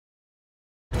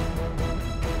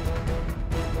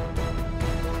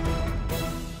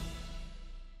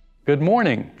Good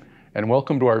morning, and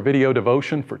welcome to our video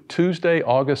devotion for Tuesday,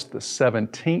 August the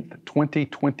 17th,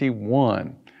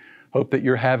 2021. Hope that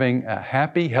you're having a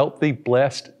happy, healthy,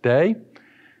 blessed day.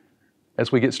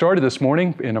 As we get started this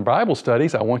morning in our Bible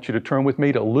studies, I want you to turn with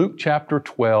me to Luke chapter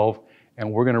 12,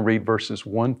 and we're going to read verses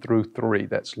 1 through 3.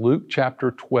 That's Luke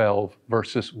chapter 12,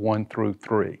 verses 1 through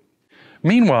 3.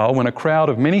 Meanwhile, when a crowd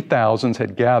of many thousands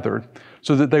had gathered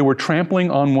so that they were trampling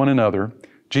on one another,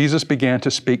 Jesus began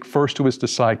to speak first to his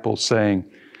disciples, saying,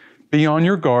 "Be on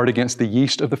your guard against the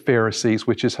yeast of the Pharisees,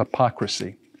 which is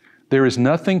hypocrisy. There is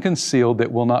nothing concealed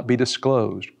that will not be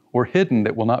disclosed, or hidden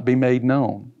that will not be made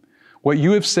known. What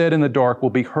you have said in the dark will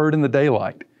be heard in the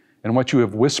daylight, and what you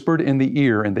have whispered in the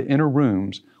ear in the inner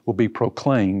rooms will be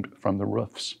proclaimed from the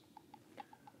roofs."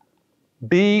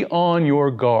 Be on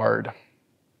your guard.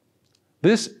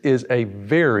 This is a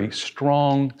very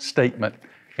strong statement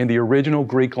in the original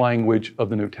Greek language of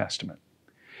the New Testament.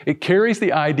 It carries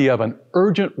the idea of an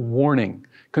urgent warning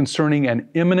concerning an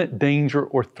imminent danger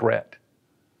or threat.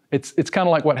 It's kind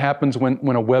of like what happens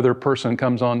when a weather person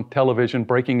comes on television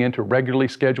breaking into regularly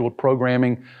scheduled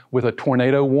programming with a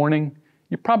tornado warning.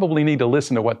 You probably need to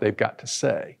listen to what they've got to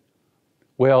say.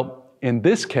 Well, in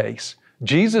this case,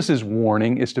 Jesus'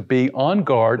 warning is to be on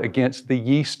guard against the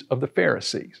yeast of the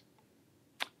Pharisees.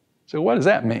 So what does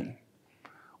that mean?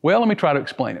 Well, let me try to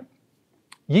explain it.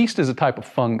 Yeast is a type of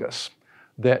fungus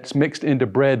that's mixed into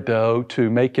bread dough to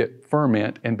make it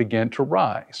ferment and begin to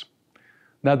rise.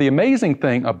 Now, the amazing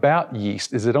thing about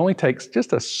yeast is it only takes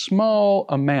just a small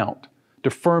amount to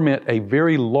ferment a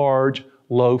very large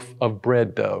loaf of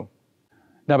bread dough.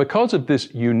 Now, because of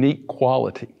this unique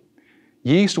quality,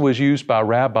 yeast was used by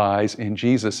rabbis in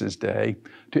Jesus' day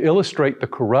to illustrate the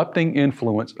corrupting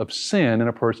influence of sin in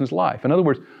a person's life. In other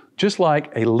words, just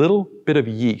like a little bit of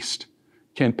yeast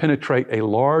can penetrate a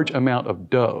large amount of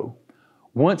dough,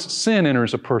 once sin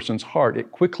enters a person's heart,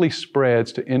 it quickly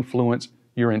spreads to influence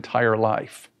your entire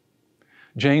life.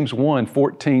 James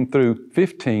 1:14 through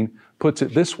 15 puts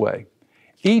it this way: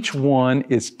 "Each one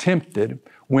is tempted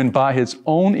when by his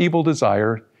own evil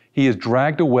desire he is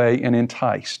dragged away and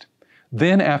enticed.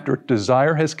 Then after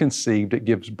desire has conceived, it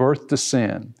gives birth to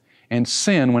sin. And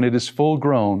sin, when it is full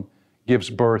grown, gives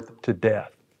birth to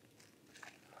death."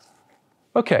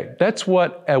 Okay, that's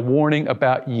what a warning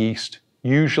about yeast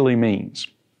usually means.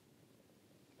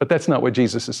 But that's not what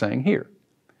Jesus is saying here.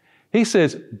 He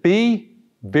says, be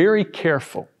very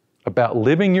careful about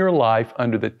living your life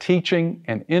under the teaching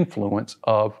and influence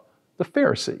of the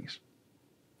Pharisees.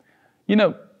 You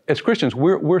know, as Christians,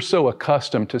 we're so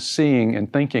accustomed to seeing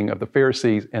and thinking of the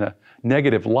Pharisees in a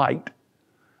negative light.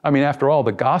 I mean, after all,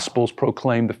 the Gospels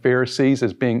proclaim the Pharisees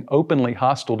as being openly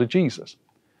hostile to Jesus.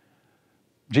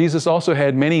 Jesus also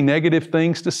had many negative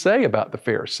things to say about the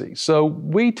Pharisees, so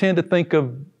we tend to think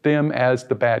of them as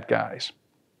the bad guys.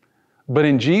 But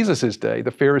in Jesus' day,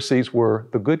 the Pharisees were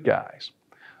the good guys.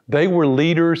 They were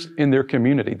leaders in their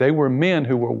community. They were men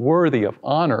who were worthy of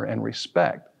honor and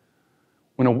respect.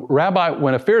 When a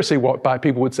Pharisee walked by,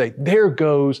 people would say, "There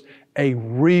goes a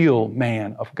real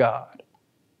man of God."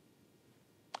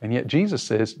 And yet Jesus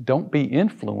says, don't be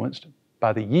influenced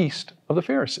by the yeast of the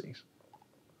Pharisees.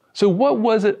 So what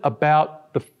was it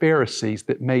about the Pharisees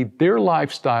that made their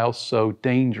lifestyle so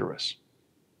dangerous?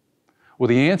 Well,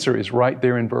 the answer is right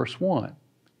there in verse 1.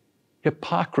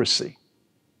 Hypocrisy.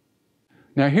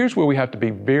 Now, here's where we have to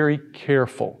be very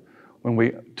careful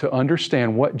to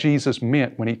understand what Jesus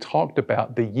meant when he talked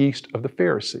about the yeast of the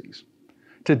Pharisees.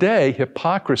 Today,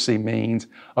 hypocrisy means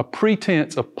a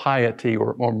pretense of piety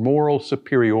or moral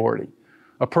superiority,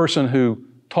 a person who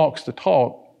talks the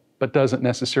talk but doesn't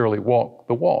necessarily walk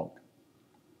the walk.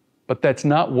 But that's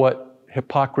not what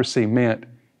hypocrisy meant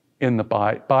in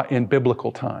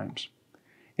biblical times.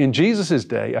 In Jesus'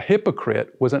 day, a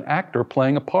hypocrite was an actor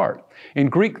playing a part. In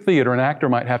Greek theater, an actor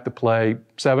might have to play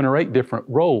 7 or 8 different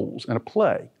roles in a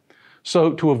play.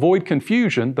 So to avoid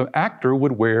confusion, the actor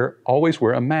would always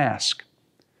wear a mask.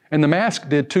 And the mask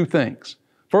did 2 things.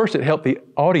 First, it helped the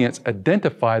audience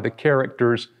identify the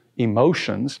character's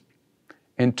emotions.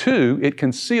 And 2, it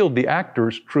concealed the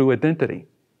actor's true identity.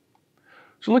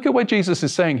 So look at what Jesus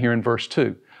is saying here in verse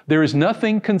 2. There is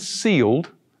nothing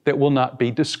concealed that will not be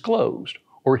disclosed,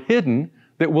 or hidden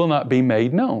that will not be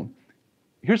made known.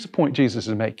 Here's the point Jesus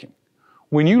is making.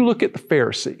 When you look at the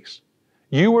Pharisees,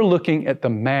 you are looking at the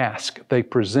mask they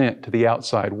present to the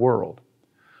outside world.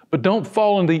 But don't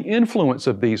fall under the influence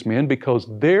of these men, because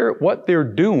what they're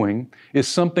doing is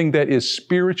something that is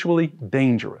spiritually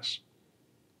dangerous.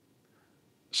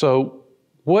 So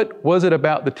what was it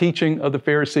about the teaching of the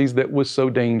Pharisees that was so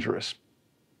dangerous?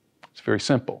 It's very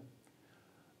simple.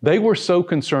 They were so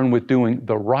concerned with doing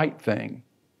the right thing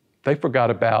They forgot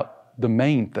about the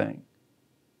main thing.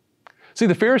 See,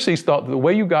 the Pharisees thought that the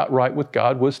way you got right with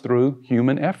God was through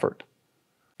human effort.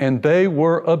 And they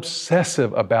were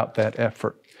obsessive about that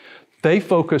effort. They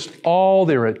focused all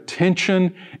their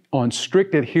attention on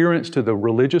strict adherence to the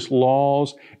religious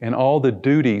laws and all the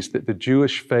duties that the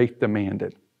Jewish faith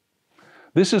demanded.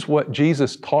 This is what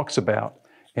Jesus talks about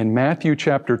in Matthew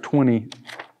chapter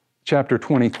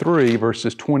 23,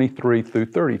 verses 23 through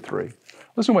 33.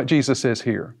 Listen to what Jesus says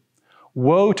here.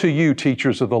 Woe to you,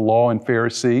 teachers of the law and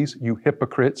Pharisees, you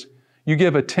hypocrites! You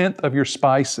give a tenth of your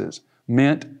spices,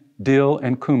 mint, dill,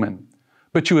 and cumin,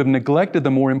 but you have neglected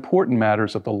the more important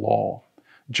matters of the law,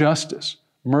 justice,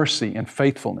 mercy, and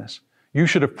faithfulness. You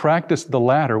should have practiced the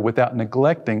latter without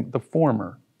neglecting the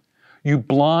former. You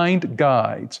blind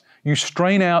guides! You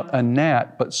strain out a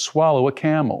gnat but swallow a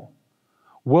camel.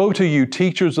 Woe to you,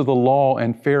 teachers of the law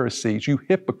and Pharisees, you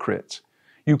hypocrites!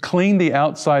 You clean the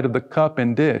outside of the cup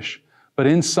and dish, but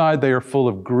inside they are full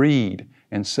of greed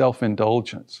and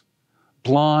self-indulgence.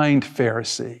 Blind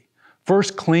Pharisee!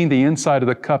 First clean the inside of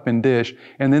the cup and dish,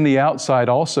 and then the outside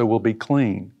also will be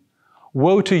clean.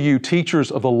 Woe to you,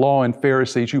 teachers of the law and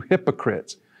Pharisees, you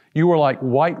hypocrites! You are like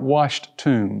whitewashed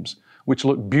tombs, which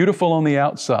look beautiful on the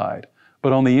outside,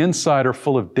 but on the inside are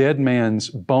full of dead men's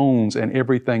bones and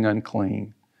everything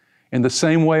unclean. In the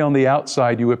same way, on the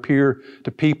outside you appear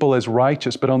to people as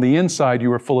righteous, but on the inside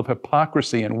you are full of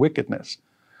hypocrisy and wickedness.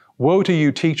 Woe to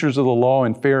you, teachers of the law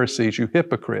and Pharisees, you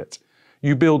hypocrites!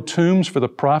 You build tombs for the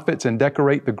prophets and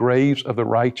decorate the graves of the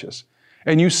righteous.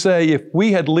 And you say, if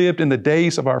we had lived in the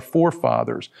days of our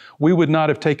forefathers, we would not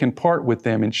have taken part with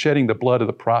them in shedding the blood of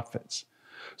the prophets.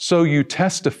 So you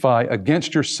testify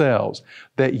against yourselves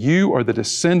that you are the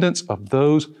descendants of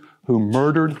those who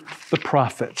murdered the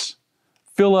prophets.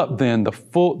 Fill up then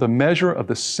the measure of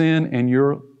the sin in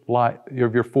your life,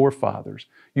 of your forefathers.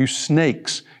 You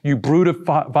snakes, you brood of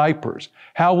vipers,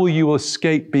 how will you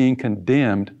escape being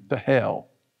condemned to hell?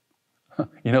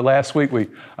 You know, last week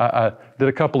I did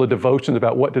a couple of devotions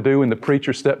about what to do when the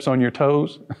preacher steps on your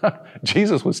toes.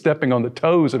 Jesus was stepping on the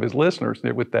toes of his listeners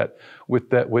with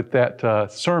that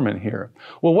sermon here.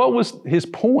 Well, what was his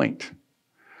point?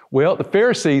 Well, the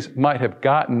Pharisees might have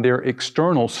gotten their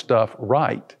external stuff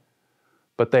right,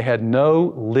 but they had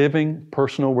no living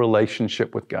personal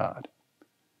relationship with God.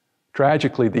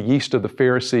 Tragically, the yeast of the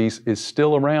Pharisees is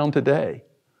still around today.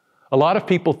 A lot of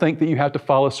people think that you have to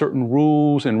follow certain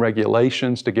rules and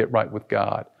regulations to get right with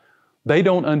God. They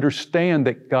don't understand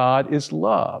that God is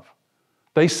love.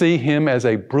 They see Him as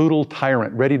a brutal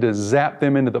tyrant, ready to zap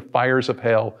them into the fires of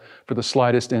hell for the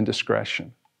slightest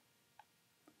indiscretion.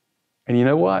 And you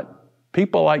know what?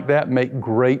 People like that make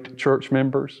great church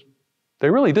members. They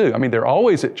really do. I mean, they're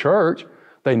always at church.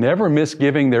 They never miss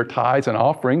giving their tithes and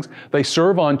offerings. They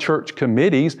serve on church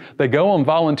committees. They go on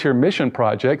volunteer mission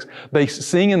projects. They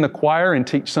sing in the choir and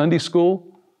teach Sunday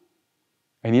school.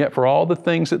 And yet for all the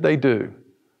things that they do,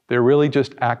 they're really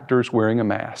just actors wearing a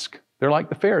mask. They're like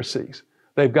the Pharisees.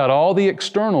 They've got all the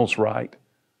externals right,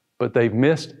 but they've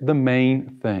missed the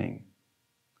main thing.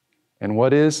 And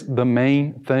what is the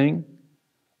main thing?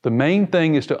 The main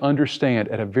thing is to understand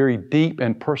at a very deep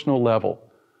and personal level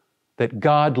that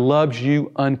God loves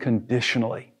you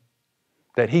unconditionally,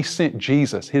 that He sent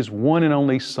Jesus, His one and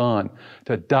only Son,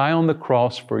 to die on the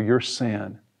cross for your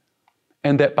sin,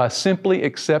 and that by simply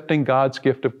accepting God's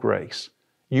gift of grace,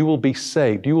 you will be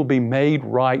saved, you will be made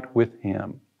right with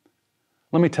Him.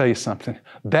 Let me tell you something,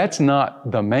 that's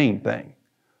not the main thing,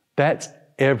 that's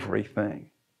everything.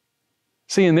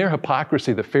 See, in their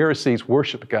hypocrisy, the Pharisees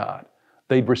worshiped God,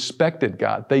 they respected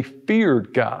God, they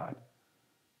feared God,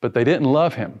 but they didn't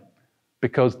love Him,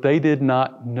 because they did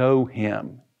not know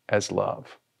Him as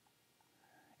love.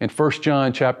 In 1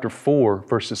 John chapter 4,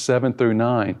 verses 7 through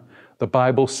 9, the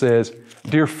Bible says,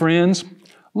 "Dear friends,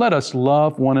 let us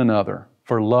love one another,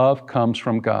 for love comes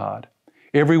from God.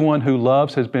 Everyone who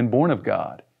loves has been born of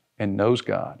God and knows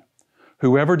God.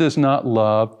 Whoever does not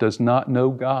love does not know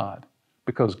God,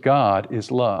 because God is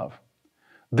love.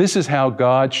 This is how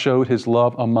God showed His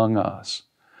love among us.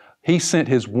 He sent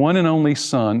His one and only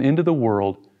Son into the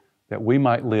world that we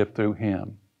might live through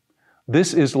Him.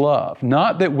 This is love,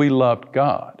 not that we loved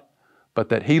God, but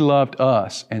that He loved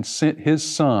us and sent His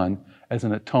Son as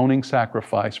an atoning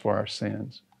sacrifice for our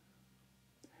sins."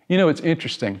 You know, it's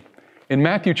interesting. In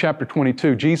Matthew chapter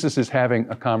 22, Jesus is having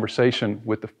a conversation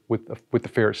with the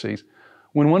Pharisees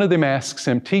when one of them asks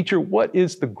Him, "Teacher, what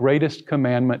is the greatest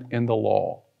commandment in the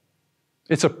law?"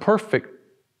 It's a perfect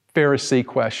Pharisee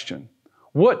question.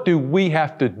 What do we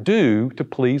have to do to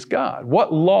please God?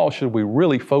 What law should we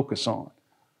really focus on?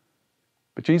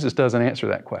 But Jesus doesn't answer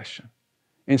that question.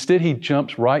 Instead, He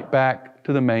jumps right back back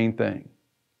to the main thing.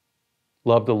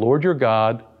 Love the Lord your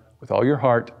God with all your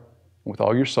heart, and with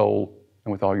all your soul,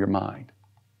 and with all your mind.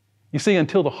 You see,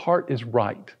 until the heart is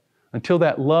right, until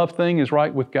that love thing is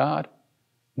right with God,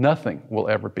 nothing will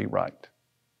ever be right.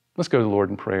 Let's go to the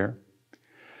Lord in prayer.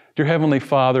 Dear Heavenly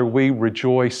Father, we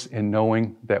rejoice in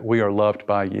knowing that we are loved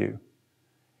by you.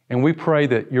 And we pray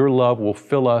that your love will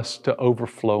fill us to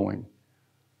overflowing,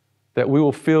 that we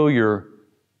will feel your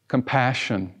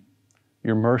compassion,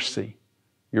 your mercy,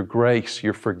 your grace,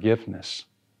 your forgiveness,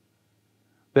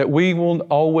 that we will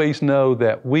always know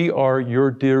that we are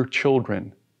your dear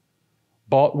children,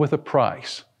 bought with a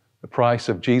price, the price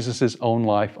of Jesus' own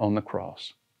life on the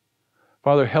cross.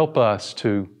 Father, help us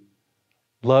to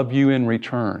love you in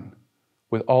return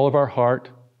with all of our heart,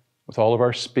 with all of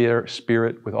our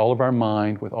spirit, with all of our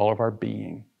mind, with all of our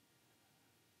being.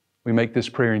 We make this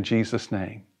prayer in Jesus'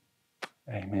 name.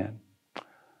 Amen.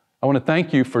 I want to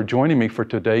thank you for joining me for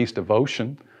today's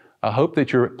devotion. I hope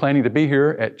that you're planning to be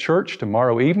here at church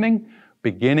tomorrow evening,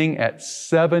 beginning at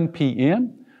 7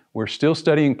 p.m. We're still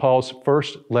studying Paul's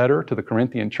first letter to the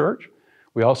Corinthian church.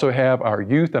 We also have our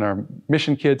youth and our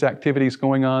Mission Kids activities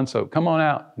going on, so come on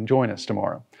out and join us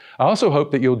tomorrow. I also hope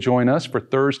that you'll join us for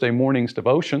Thursday morning's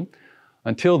devotion.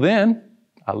 Until then,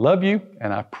 I love you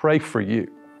and I pray for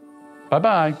you.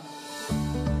 Bye-bye.